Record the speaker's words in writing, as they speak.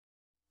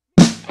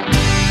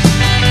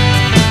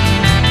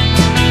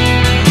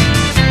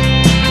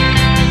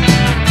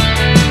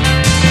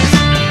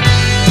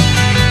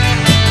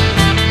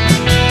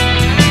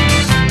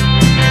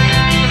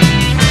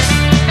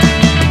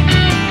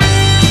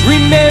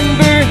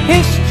remember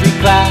history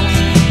class,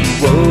 you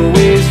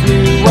always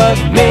knew what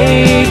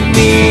made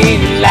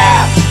me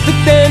laugh. But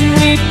then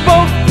we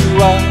both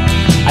grew up,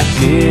 I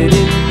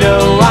didn't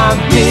know I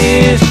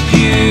missed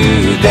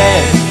you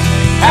then.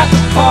 At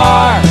the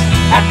park,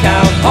 at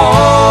town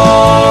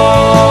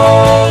hall,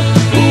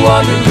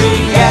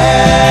 wandering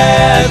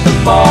at the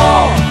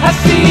mall. I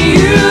see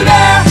you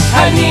there,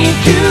 I need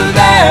you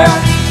there.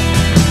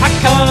 I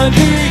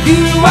conjure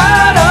you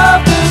out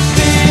of the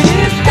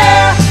thin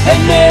stare,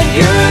 and then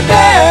you're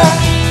there.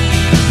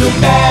 No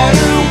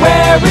matter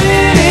where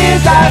it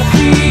is, I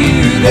see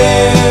you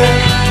there.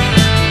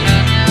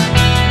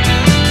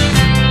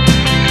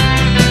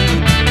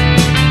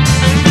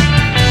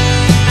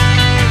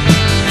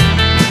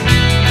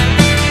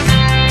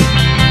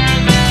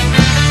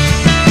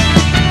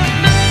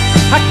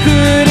 I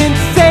couldn't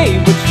say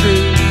what's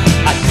true,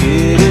 I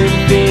didn't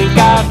think I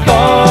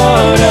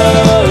thought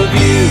of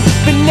you.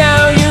 But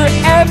now you're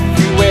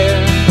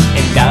everywhere,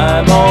 and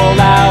I'm all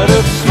out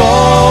of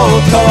small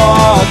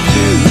talk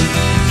too.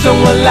 So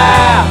I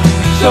laugh,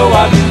 so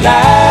I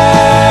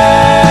relax,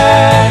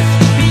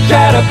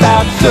 chat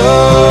about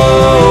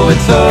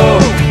so-and-so.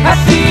 I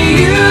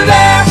see you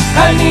there,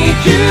 I need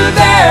you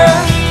there.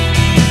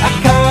 I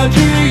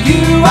conjure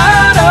you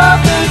out of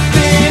the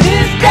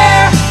thinnest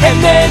air, and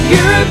then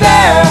you're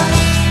there.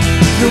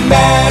 No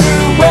matter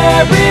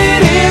where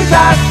it is,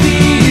 I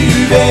see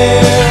you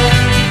there.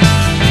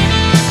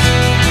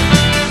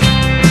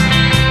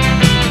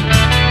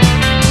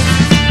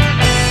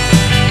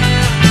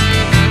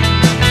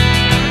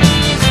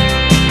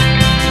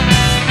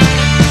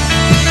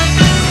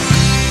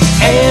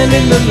 And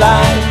in the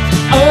light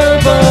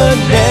of a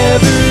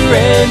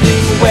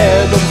never-ending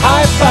web of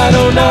hype, I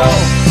don't know,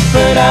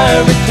 but I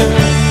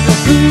return to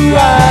who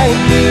I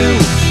knew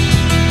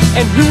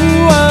and who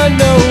I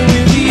know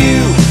with you.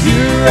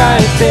 You're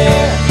right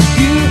there,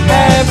 you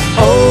have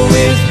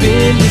always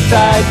been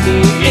beside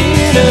me.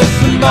 In a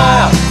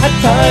smile, a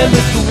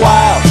timeless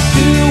while,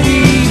 till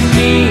we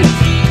meet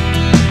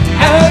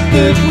at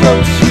the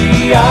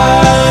grocery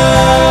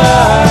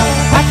aisle.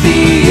 I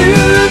see you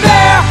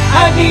there,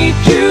 I need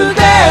you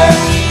there.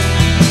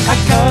 I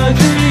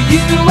conjure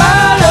you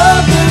out of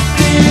the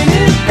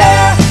thinnest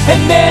air,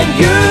 and then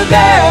you're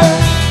there.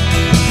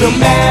 No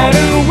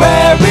matter where